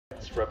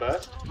for a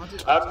burst.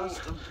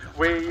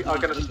 We are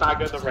going to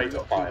stagger the rate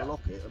of fire.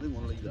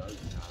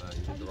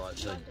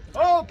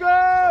 All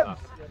guns!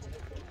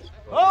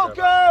 All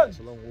guns!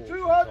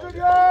 200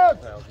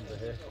 yards!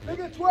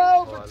 Figure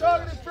 12 and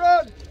target in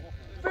front!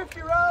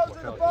 50 rounds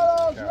in the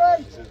firearms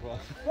race!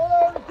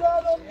 Follow the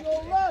gun on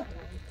your left!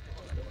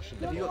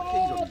 Have you got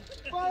keys on?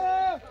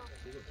 Fire!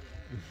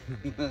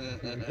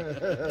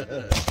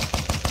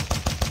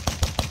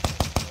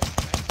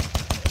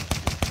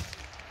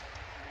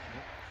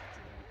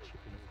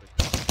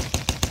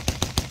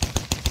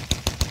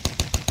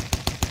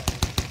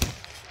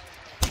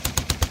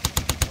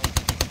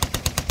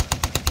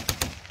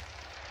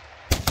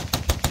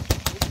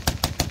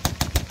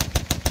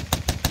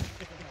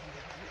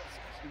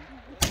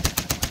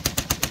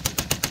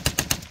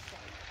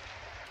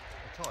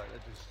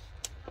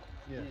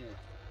 Yeah.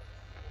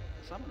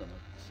 Some of them,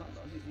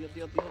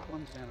 the odd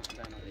ones down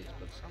like this,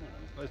 but some of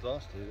them. Those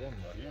last two, them,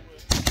 right? Yeah.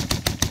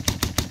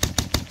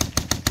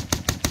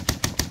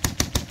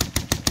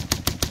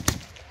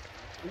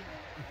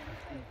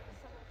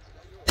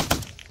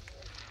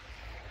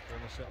 When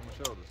I sit on my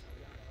shoulders.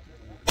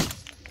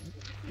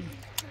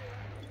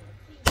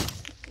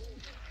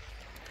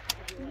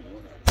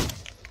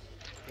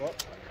 What?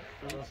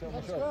 When I sit on my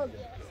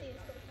shoulders?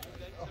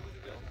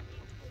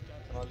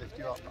 Can I lift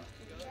you up? Can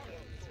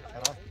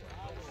I?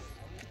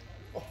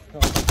 Oh,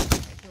 come on.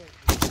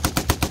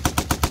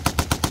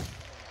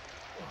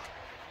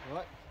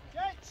 Right.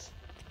 Gates!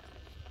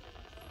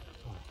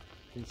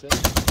 Can you see?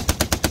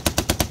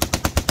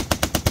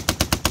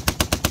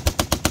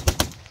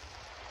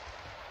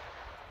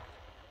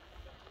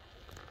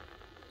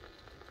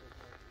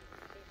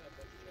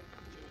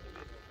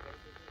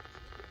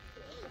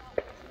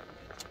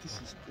 This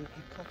is it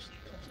costs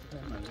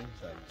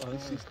oh,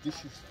 this is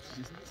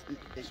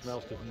It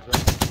smells different.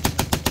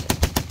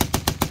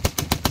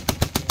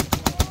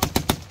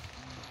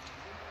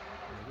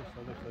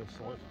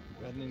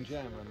 Running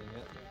jam running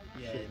it.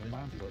 Yeah, you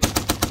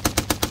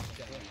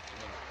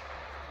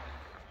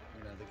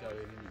know, they go in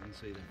and you can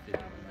see them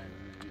thinking,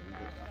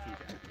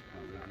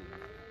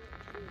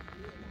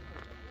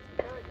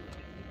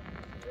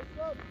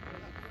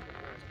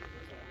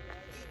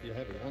 You're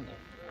heavy, aren't you?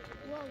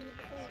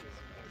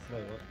 No,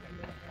 what?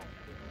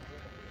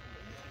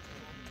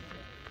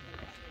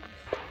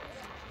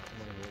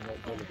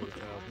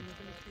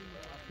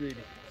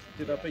 Really?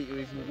 Did I beat you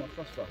even with my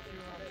crossbar?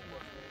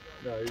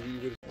 No, you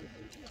would.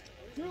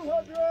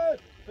 200!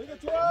 Figure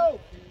 12!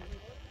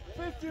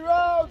 50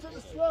 rounds in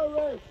the slow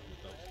race!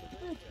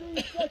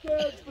 15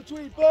 seconds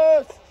between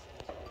bursts!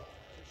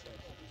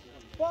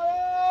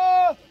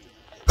 Fire!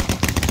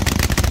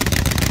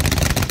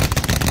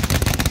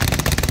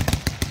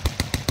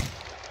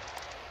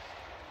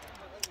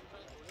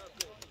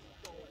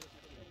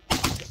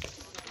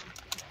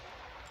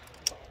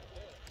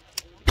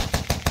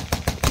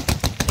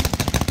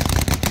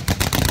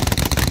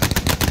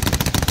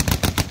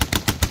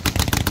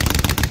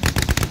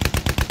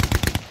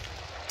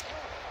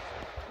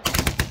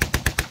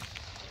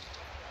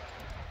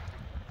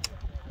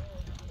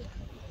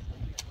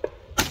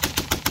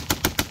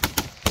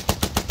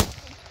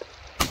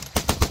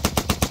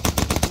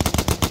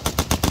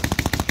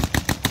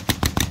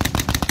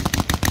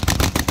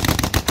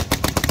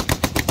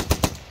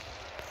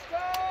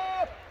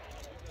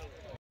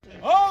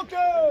 All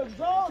guns!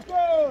 All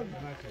guns!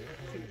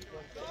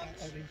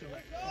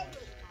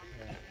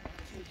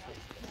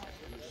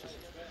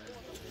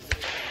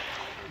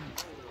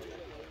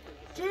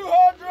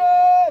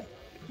 $200!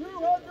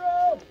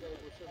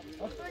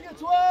 I figure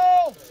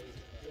 12!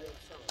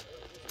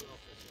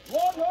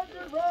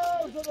 100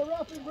 rounds of the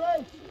rapid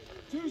race!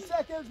 2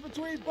 seconds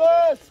between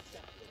bursts!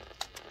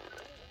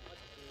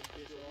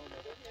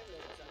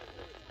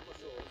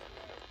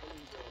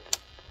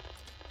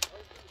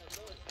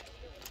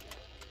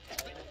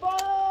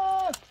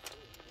 Fire!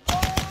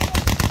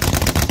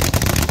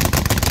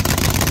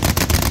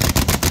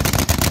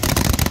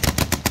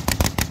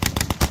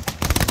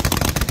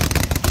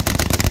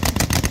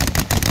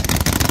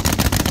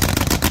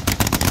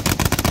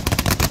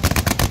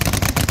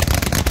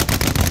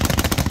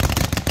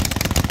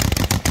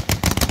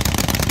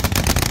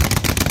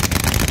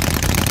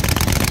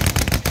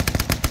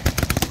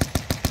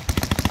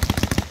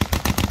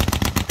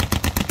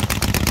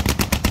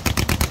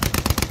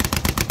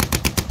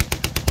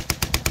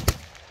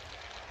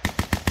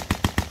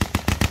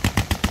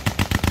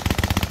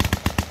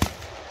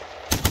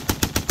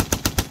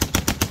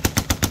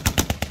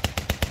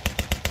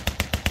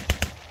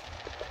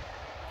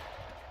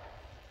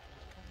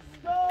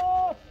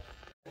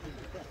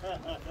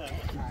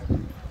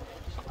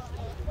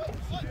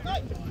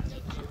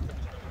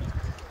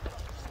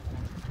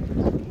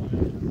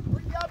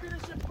 Bring the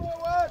ammunition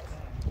forward!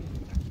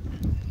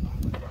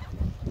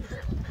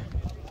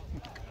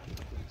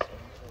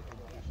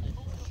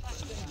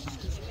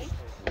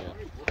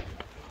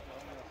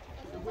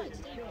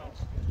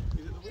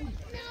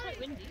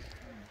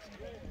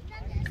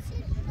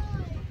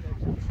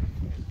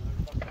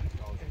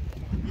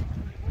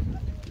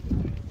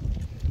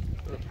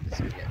 It's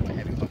going to get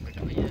heavy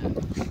one,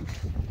 yeah.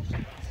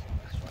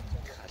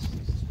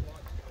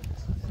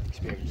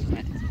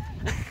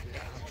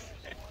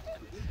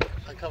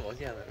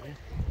 Here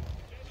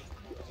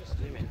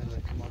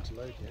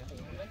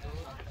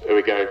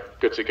we go,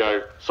 good to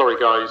go. Sorry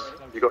guys,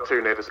 you got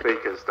too near the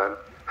speakers then.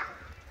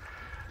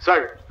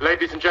 So,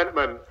 ladies and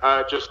gentlemen,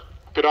 just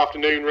good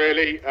afternoon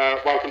really.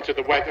 Welcome to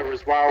the weather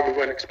as well, we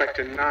weren't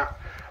expecting that.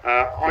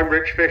 I'm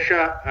Rich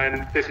Fisher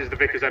and this is the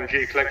Vickers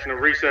MG Collection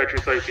and Research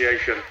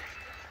Association.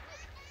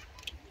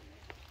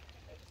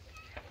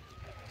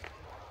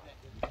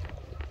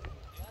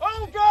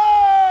 All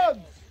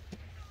guns!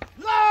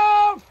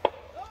 Loud!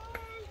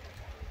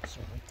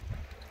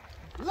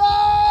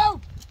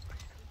 Loud!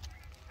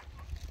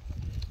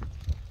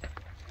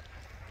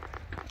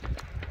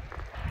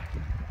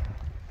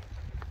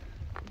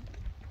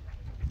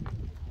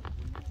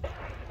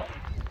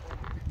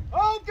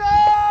 All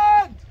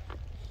guns!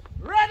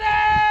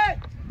 Ready!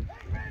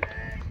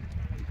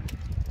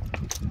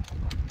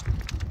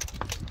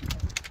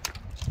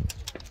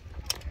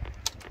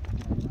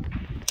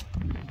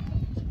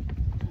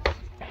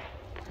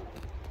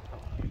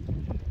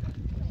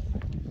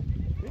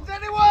 Is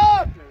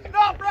anyone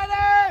not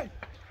ready?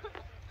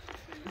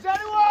 Is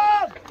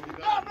anyone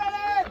not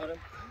ready?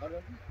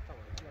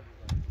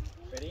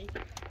 Ready?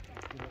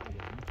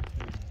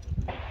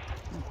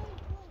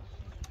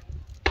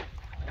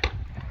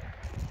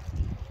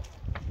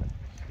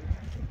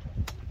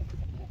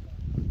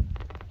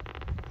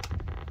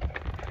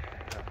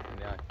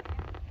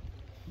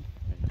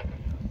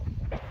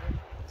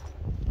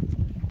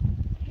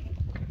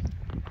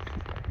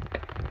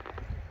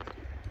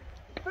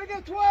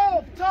 Figure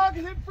 12,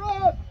 target in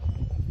front.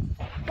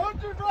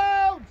 100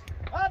 rounds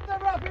at the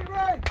rapid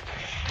rate.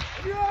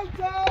 Zero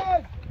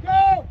time,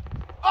 go,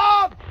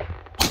 on!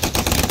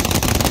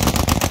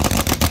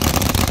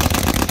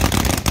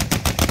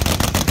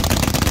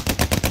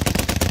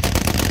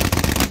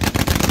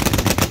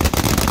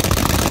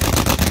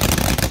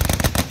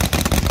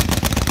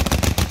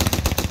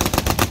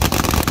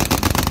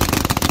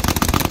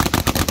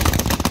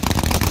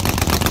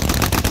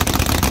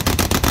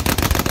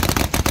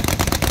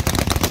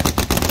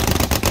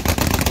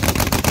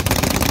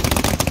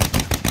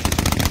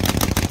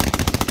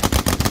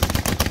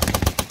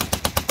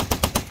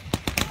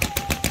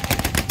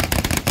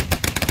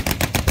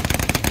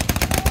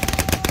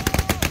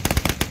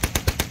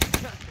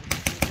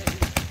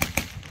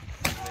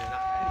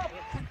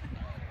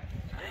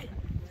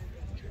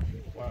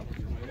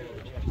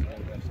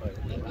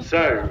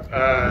 So,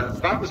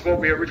 that was what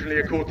we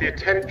originally called the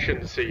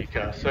attention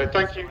seeker. So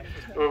thank you,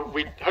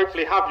 we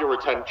hopefully have your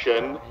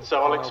attention,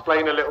 so I'll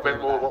explain a little bit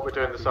more what we're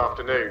doing this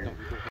afternoon.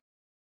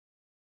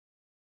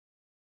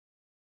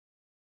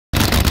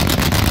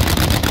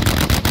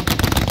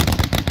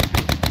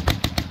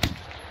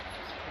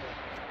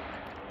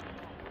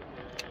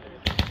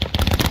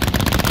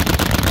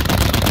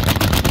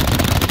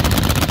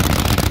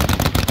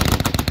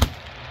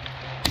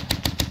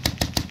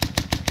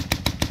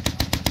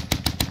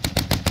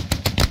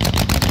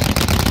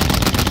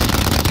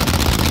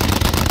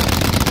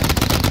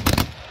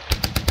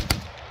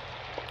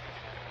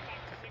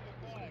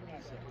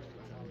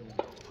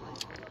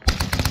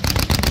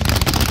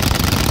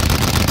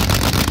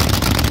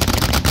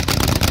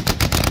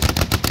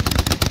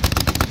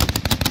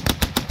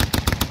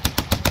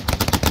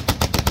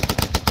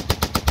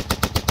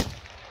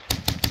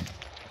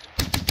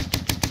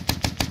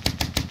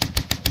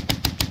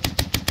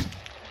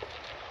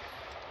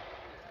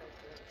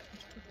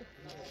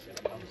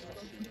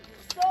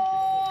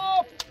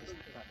 Stop!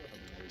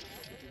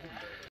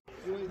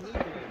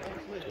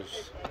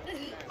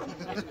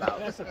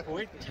 That's the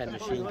point. 10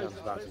 machine guns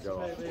about to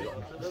go off.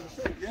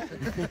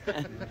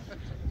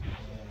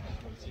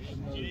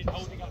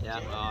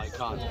 Yeah, you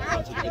can't.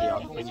 I'll take the video.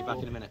 I'll bring you back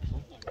in a minute.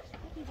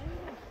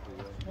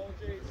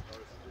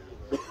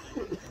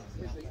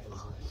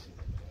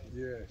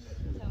 Yes.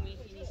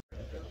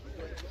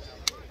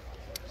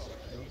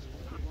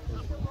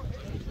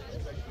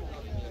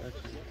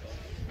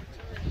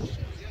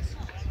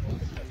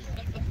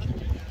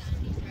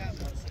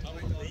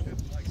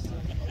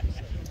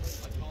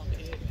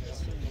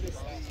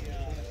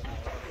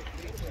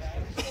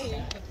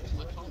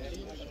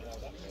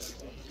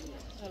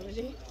 Oh,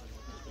 really?